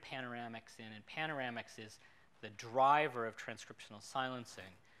bring panoramics in, and panoramics is the driver of transcriptional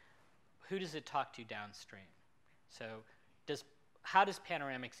silencing, who does it talk to downstream? So how does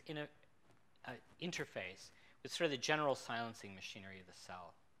panoramics interface with sort of the general silencing machinery of the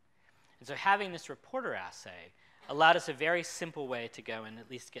cell? And so having this reporter assay allowed us a very simple way to go and at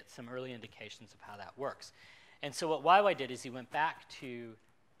least get some early indications of how that works. And so what YY did is he went back to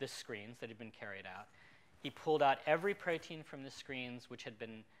the screens that had been carried out. He pulled out every protein from the screens which had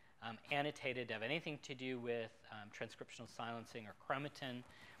been annotated to have anything to do with transcriptional silencing or chromatin.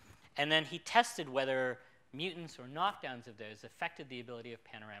 And then he tested whether mutants or knockdowns of those affected the ability of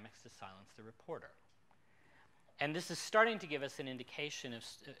panoramics to silence the reporter. And this is starting to give us an indication of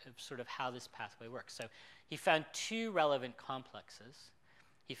sort of how this pathway works. So he found two relevant complexes.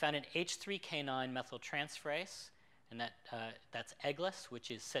 He found an H3K9 methyltransferase, and that's EGLIS, which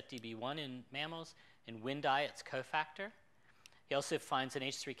is CETDB1 in mammals, and WNDI, its cofactor. He also finds an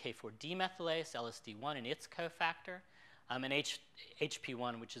H3K4 demethylase, LSD1, and its cofactor, and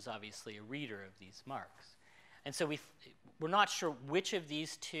HP1, which is obviously a reader of these marks. And so we're not sure which of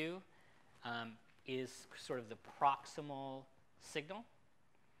these two is sort of the proximal signal.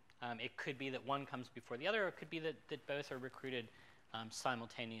 It could be that one comes before the other, or it could be that both are recruited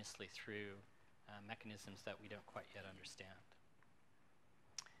simultaneously through mechanisms that we don't quite yet understand.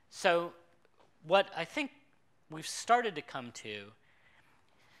 So what I think we've started to come to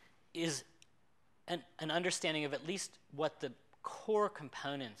is an understanding of at least what the core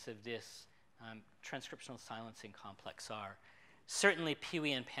components of this transcriptional silencing complex are. Certainly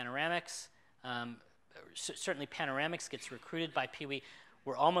Pee-wee and panoramics. Certainly panoramics gets recruited by Pee-wee.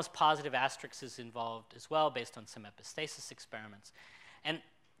 We're almost positive Asterix is involved as well based on some epistasis experiments. And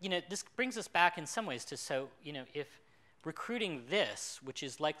this brings us back in some ways to, so if recruiting this, which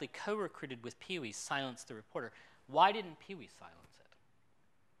is likely co-recruited with Pee-wee, silenced the reporter, why didn't Pee-wee silence it?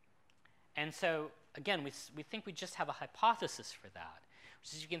 And so again, we think we just have a hypothesis for that,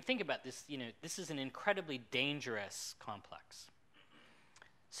 which is you can think about this, this is an incredibly dangerous complex.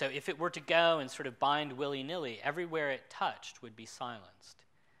 So if it were to go and sort of bind willy-nilly, everywhere it touched would be silenced.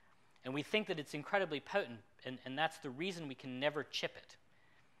 And we think that it's incredibly potent, and that's the reason we can never chip it.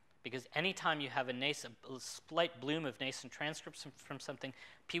 Because anytime you have a slight bloom of nascent transcripts from something,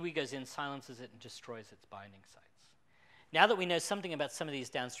 Pee-wee goes in, silences it, and destroys its binding sites. Now that we know something about some of these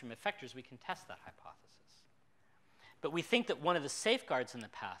downstream effectors, we can test that hypothesis. But we think that one of the safeguards in the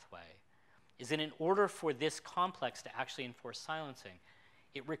pathway is that in order for this complex to actually enforce silencing,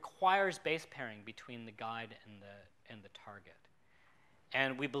 it requires base pairing between the guide and the target.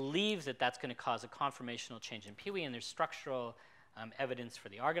 And we believe that that's going to cause a conformational change in Peewee, and there's structural evidence for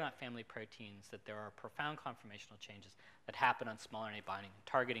the Argonaut family proteins that there are profound conformational changes that happen on small RNA binding and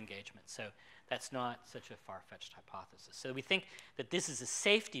target engagement. So that's not such a far-fetched hypothesis. So we think that this is a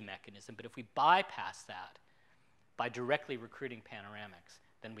safety mechanism, but if we bypass that by directly recruiting panoramics,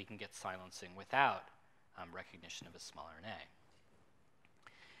 then we can get silencing without recognition of a small RNA.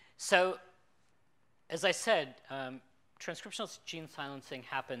 So as I said, transcriptional gene silencing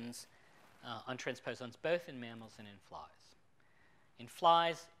happens on transposons both in mammals and in flies. In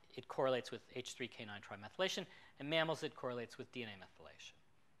flies, it correlates with H3K9 trimethylation. In mammals, it correlates with DNA methylation.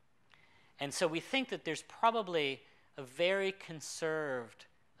 And so we think that there's probably a very conserved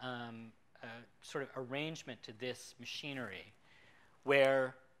sort of arrangement to this machinery,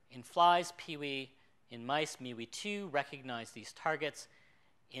 where in flies, Peewee, in mice, MeWe2 recognize these targets.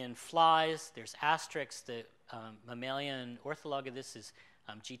 In flies, there's asterisks. The mammalian ortholog of this is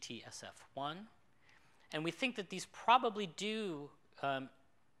GTSF1. And we think that these probably do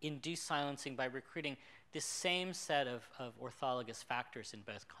induce silencing by recruiting this same set of orthologous factors in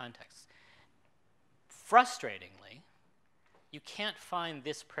both contexts. Frustratingly, you can't find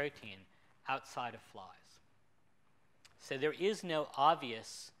this protein outside of flies. So there is no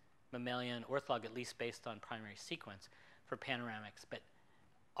obvious mammalian ortholog, at least based on primary sequence, for panoramics. But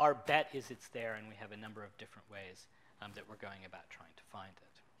our bet is it's there, and we have a number of different ways that we're going about trying to find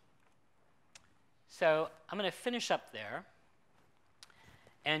it. So I'm going to finish up there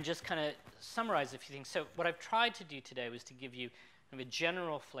and just kind of summarize a few things. So what I've tried to do today was to give you kind of a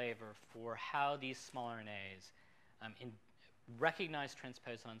general flavor for how these small RNAs recognize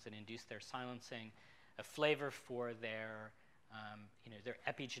transposons and induce their silencing, a flavor for their, their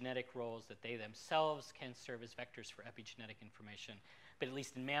epigenetic roles, that they themselves can serve as vectors for epigenetic information, but at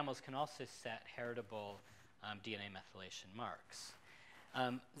least in mammals can also set heritable DNA methylation marks.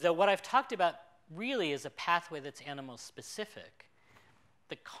 Though what I've talked about really is a pathway that's animal specific,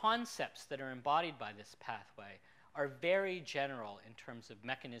 the concepts that are embodied by this pathway are very general in terms of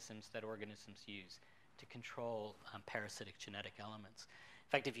mechanisms that organisms use to control parasitic genetic elements.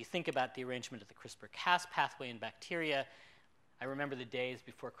 In fact, if you think about the arrangement of the CRISPR-Cas pathway in bacteria, I remember the days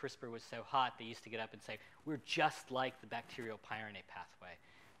before CRISPR was so hot, they used to get up and say, we're just like the bacterial pRNA pathway.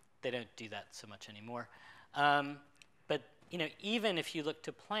 They don't do that so much anymore. But even if you look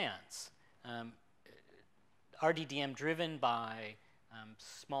to plants, RDDM driven by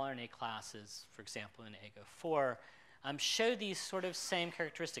small RNA classes, for example, in AGO4, show these sort of same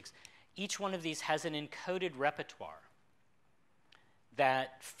characteristics. Each one of these has an encoded repertoire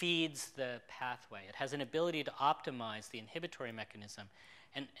that feeds the pathway. It has an ability to optimize the inhibitory mechanism.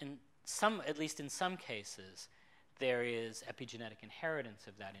 And some, at least in some cases, there is epigenetic inheritance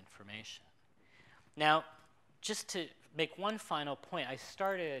of that information. Now, just to make one final point, I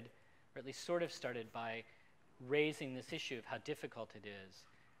started, or at least sort of started, by raising this issue of how difficult it is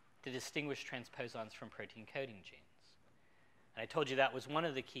to distinguish transposons from protein coding genes. And I told you that was one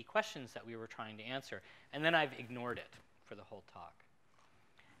of the key questions that we were trying to answer, and then I've ignored it for the whole talk.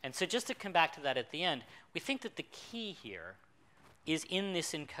 And so just to come back to that at the end, we think that the key here is in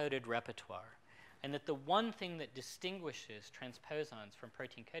this encoded repertoire, and that the one thing that distinguishes transposons from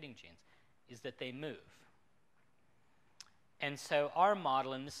protein coding genes is that they move. And so our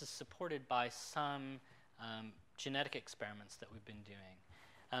model, and this is supported by some genetic experiments that we've been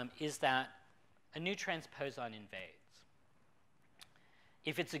doing, is that a new transposon invades.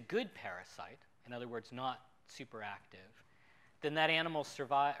 If it's a good parasite, in other words, not super active, then that animal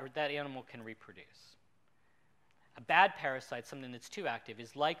can reproduce. A bad parasite, something that's too active,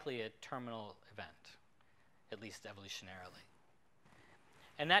 is likely a terminal event, at least evolutionarily.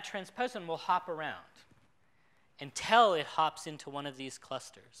 And that transposon will hop around until it hops into one of these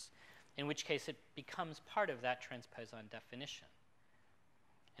clusters, in which case it becomes part of that transposon definition.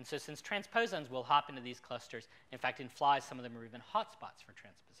 And so since transposons will hop into these clusters, in fact, in flies, some of them are even hotspots for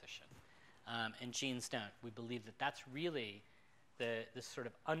transposition, and genes don't. We believe that that's really the sort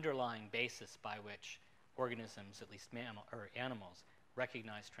of underlying basis by which organisms, at least animals,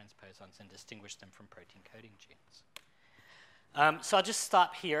 recognize transposons and distinguish them from protein coding genes. So I'll just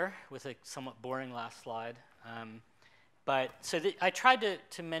stop here with a somewhat boring last slide. I tried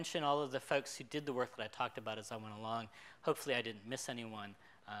to mention all of the folks who did the work that I talked about as I went along. Hopefully I didn't miss anyone,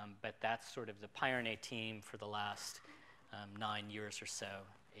 but that's sort of the pioneer team for the last 9 years or so,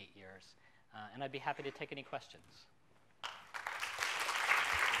 8 years. And I'd be happy to take any questions.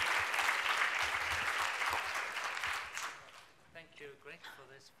 Thank you. you, Greg, for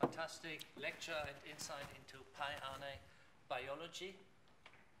this fantastic lecture and insight into piRNA biology.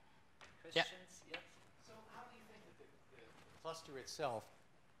 Questions? Yes? So how do you think that the cluster itself,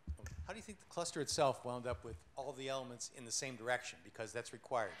 how do you think the cluster itself wound up with all the elements in the same direction? Because that's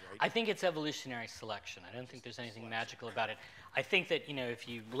required, right? I think it's evolutionary selection. I don't think there's anything magical about it. I think that, you know, if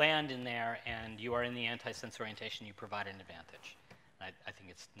you land in there and you are in the antisense orientation, you provide an advantage. I think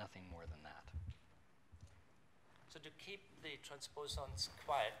it's nothing more than that. So to keep the transposons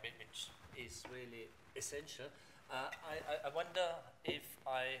quiet, which is really essential, I wonder if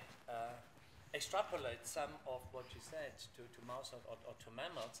I extrapolate some of what you said to mouse or to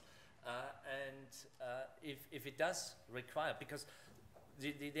mammals, and if it does require, because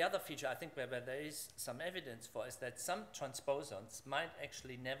the other feature I think where there is some evidence for is that some transposons might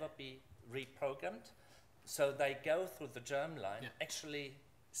actually never be reprogrammed, so they go through the germline actually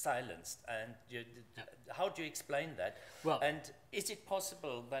silenced. And how do you explain that? Well, and is it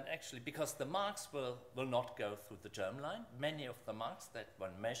possible that actually, because the marks will not go through the germline, many of the marks that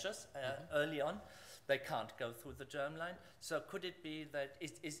one measures early on, they can't go through the germline. So could it be that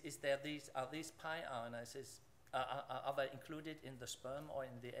are these piRNAs, are they included in the sperm or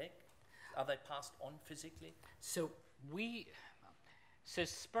in the egg? Are they passed on physically? So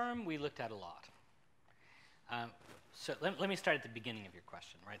sperm we looked at a lot. So let me start at the beginning of your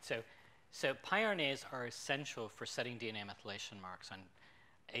question, right? So piRNAs are essential for setting DNA methylation marks on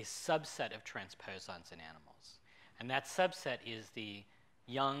a subset of transposons in animals. And that subset is the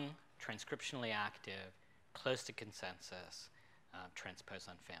young, transcriptionally active, close to consensus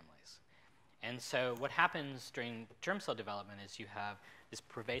transposon families. And so what happens during germ cell development is you have this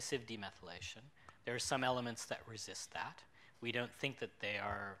pervasive demethylation. There are some elements that resist that. We don't think that they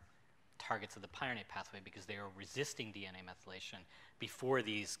are targets of the piRNA pathway because they are resisting DNA methylation before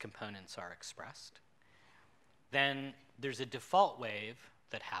these components are expressed. Then there's a default wave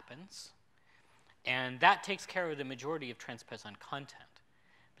that happens, and that takes care of the majority of transposon content.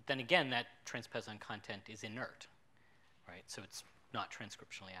 But then again, that transposon content is inert, right? So it's not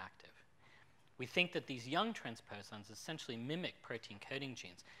transcriptionally active. We think that these young transposons essentially mimic protein coding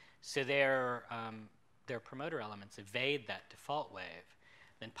genes. So their promoter elements evade that default wave.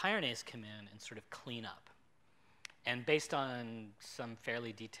 Then piRNAs come in and sort of clean up. And based on some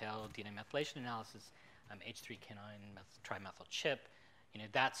fairly detailed DNA methylation analysis, H3K9 trimethyl chip, you know,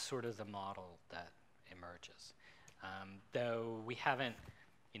 that's sort of the model that emerges. Though we haven't,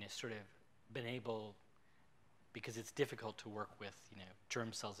 you know, sort of been able, because it's difficult to work with, you know,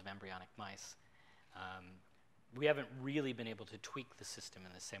 germ cells of embryonic mice, we haven't really been able to tweak the system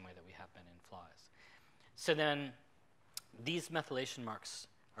in the same way that we have been in flies. So then these methylation marks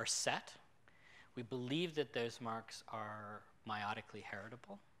are set. We believe that those marks are meiotically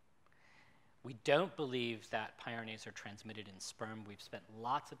heritable. We don't believe that piRNAs are transmitted in sperm. We've spent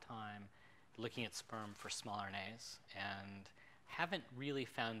lots of time looking at sperm for small RNAs and haven't really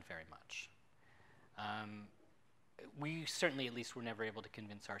found very much. We certainly, at least, were never able to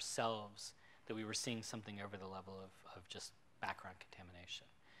convince ourselves that we were seeing something over the level of just background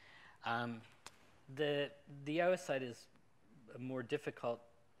contamination. The oocyte is a more difficult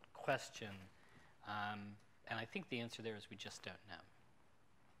question, and I think the answer there is we just don't know.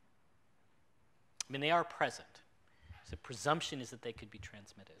 I mean, they are present. So presumption is that they could be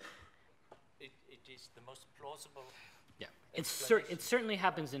transmitted. It is the most plausible. Yeah, it certainly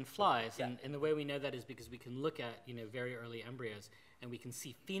happens in flies, and the way we know that is because we can look at, you know, very early embryos, and we can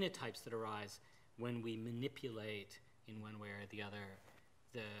see phenotypes that arise when we manipulate in one way or the other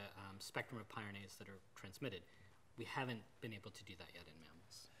the spectrum of piRNAs that are transmitted. We haven't been able to do that yet in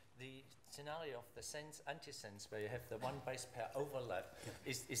mammals. The scenario of the sense-antisense, where you have the one base pair overlap,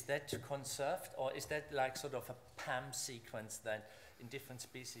 is that conserved, or is that like sort of a PAM sequence that in different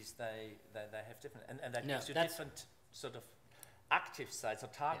species they have different, and that gives you different sort of active sites or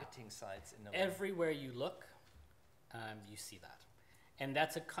targeting sites in a way? Everywhere you look, you see that. And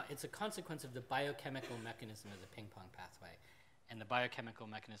it's a consequence of the biochemical mechanism of the ping-pong pathway and the biochemical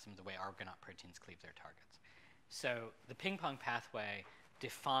mechanism of the way Argonaute proteins cleave their targets. So the ping-pong pathway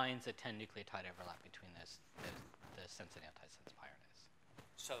defines a 10 nucleotide overlap between the sense and antisense piRNAs.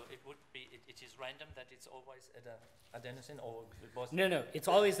 So it would be, it is random that it's always at an adenosine, or it was? No, it's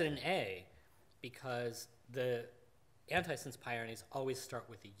always at an A, because the antisense piRNAs always start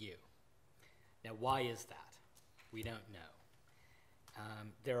with a U. Now, why is that? We don't know.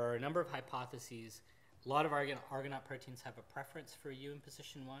 There are a number of hypotheses. A lot of Argonaute proteins have a preference for a U in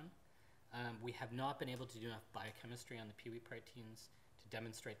position 1. We have not been able to do enough biochemistry on the Pee-wee proteins to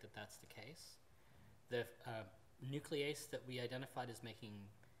demonstrate that that's the case. The nuclease that we identified as making,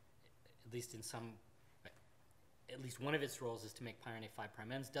 at least in some, at least one of its roles is to make pyrene 5'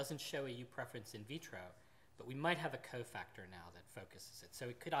 ends. Doesn't show a U preference in vitro, but we might have a cofactor now that focuses it. So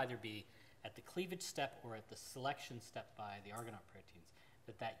it could either be at the cleavage step or at the selection step by the Argonaut proteins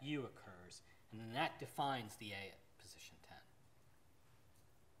that U occurs, and then that defines the A at position 10.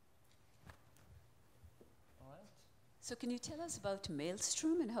 All right. So can you tell us about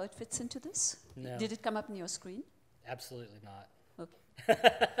Maelstrom and how it fits into this? No. Did it come up on your screen? Absolutely not.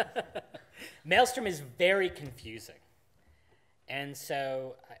 Okay. Maelstrom is very confusing. And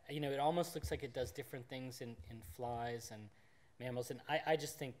so, it almost looks like it does different things in flies and mammals. And I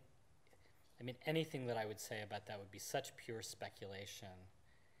just think, anything that I would say about that would be such pure speculation.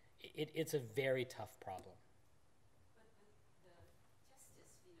 It's a very tough problem. But the testis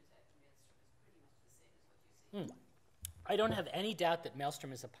phenotype in Maelstrom is pretty much the same as what you see. I don't have any doubt that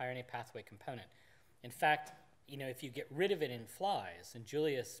Maelstrom is a pyrene pathway component. In fact, if you get rid of it in flies, and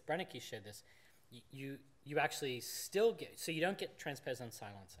Julius Brennecke showed this, you actually still get, so you don't get transposon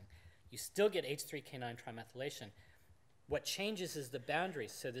silencing. You still get H3K9 trimethylation. What changes is the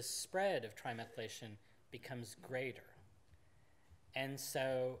boundaries, so the spread of trimethylation becomes greater. And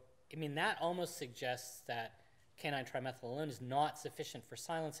so, that almost suggests that K9 trimethyl alone is not sufficient for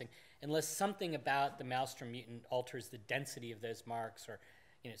silencing unless something about the Maelstrom mutant alters the density of those marks or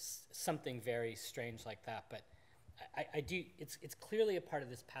something very strange like that. But it's clearly a part of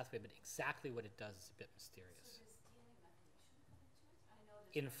this pathway, but exactly what it does is a bit mysterious. So is DNA methylation coming to it? I know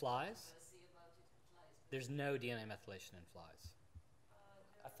there's In flies, controversy about it in flies. there's no DNA methylation in flies.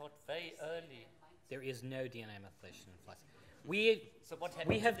 I thought very early. There is no DNA methylation in flies. So what happened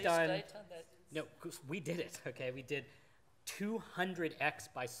We have to this done, data? no, 'cause we did it, okay? We did 200x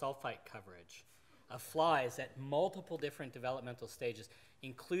bisulfite coverage of flies at multiple different developmental stages,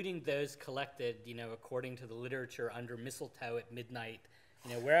 including those collected, according to the literature under mistletoe at midnight,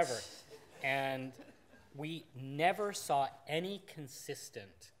 wherever. And we never saw any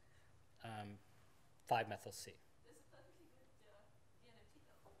consistent 5-methyl-C.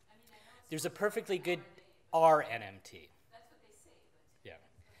 There's a perfectly good RNMT. That's what they say, but Yeah.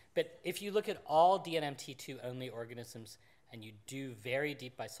 But if you look at all DNMT2 only organisms and you do very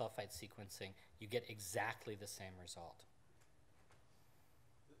deep bisulfite sequencing, you get exactly the same result.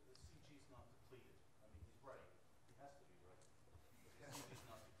 The CG's not depleted. He's right. He has to be right. The CG's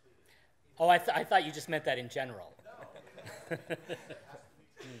not depleted. Oh, I thought you just meant that in general. No. It has to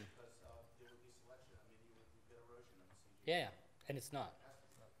be true because there would be selection. You would get erosion in the CG. Yeah, and it's not.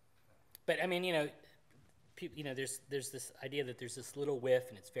 But there's this idea that there's this little whiff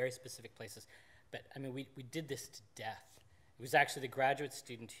and it's very specific places. But we did this to death. It was actually the graduate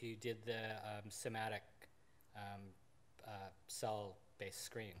student who did the somatic cell-based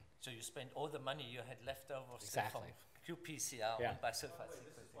screen. So you spent all the money you had left over Exactly. from qPCR Yeah. on bisulfite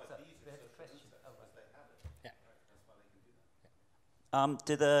sequencing. Why So these we are have so a question. sensitive, Over. because they have it. Yeah. That's why they can do that.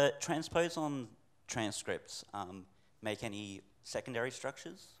 Do the transposon transcripts make any secondary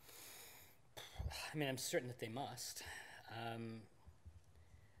structures? I'm certain that they must.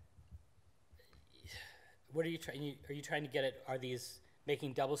 What are you trying? Are you trying to get at? Are these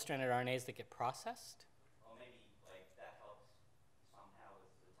making double-stranded RNAs that get processed? Or maybe that helps somehow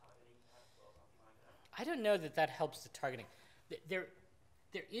with the targeting perhaps or something like that? I don't know that that helps the targeting. There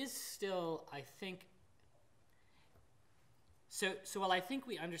is still, I think. So while I think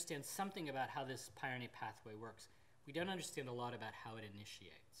we understand something about how this pyrene pathway works, we don't understand a lot about how it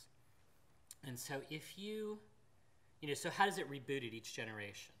initiates. And so if so how does it reboot at each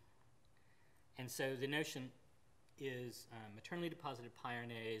generation? And so the notion is maternally deposited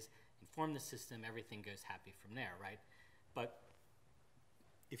pyranase, inform the system, everything goes happy from there, right? But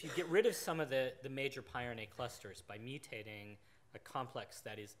if you get rid of some of the major pyrene clusters by mutating a complex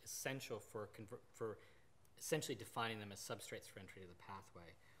that is essential for essentially defining them as substrates for entry to the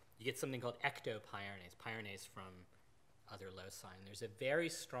pathway, you get something called ectopyranase, pyranase from other loci. And there's a very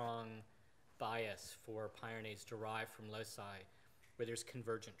strong bias for pyranase derived from loci where there's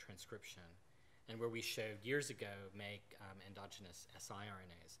convergent transcription and where we showed years ago make endogenous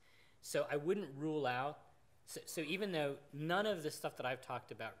siRNAs. So I wouldn't rule out, so even though none of the stuff that I've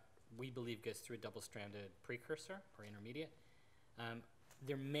talked about we believe goes through a double-stranded precursor or intermediate,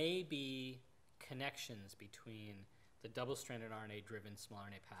 there may be connections between the double-stranded RNA-driven small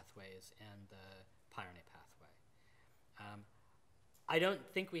RNA pathways and the pyrene pathway. I don't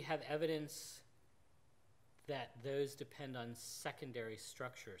think we have evidence that those depend on secondary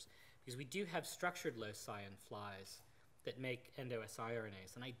structures, because we do have structured loci in flies that make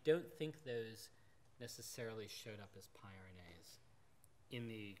endo-siRNAs, and I don't think those necessarily showed up as pyRNAs in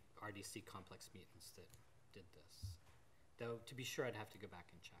the RDC complex mutants that did this. Though, to be sure, I'd have to go back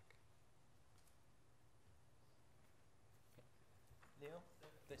and check. Leo?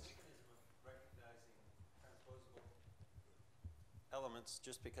 The mechanism of recognizing transposable elements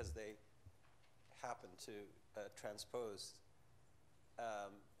just because they happen to transpose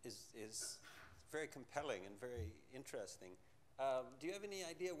is very compelling and very interesting. Do you have any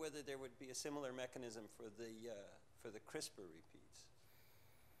idea whether there would be a similar mechanism for the CRISPR repeats?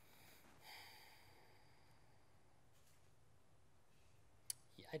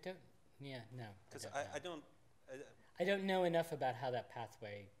 Yeah, I don't. Yeah, no. Because I don't know enough about how that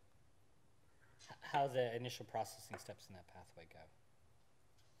pathway, how the initial processing steps in that pathway go.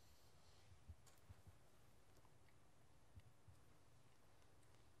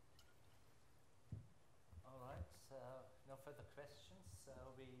 All right, so no further questions. So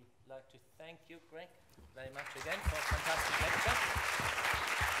we like to thank you, Greg, very much again for fantastic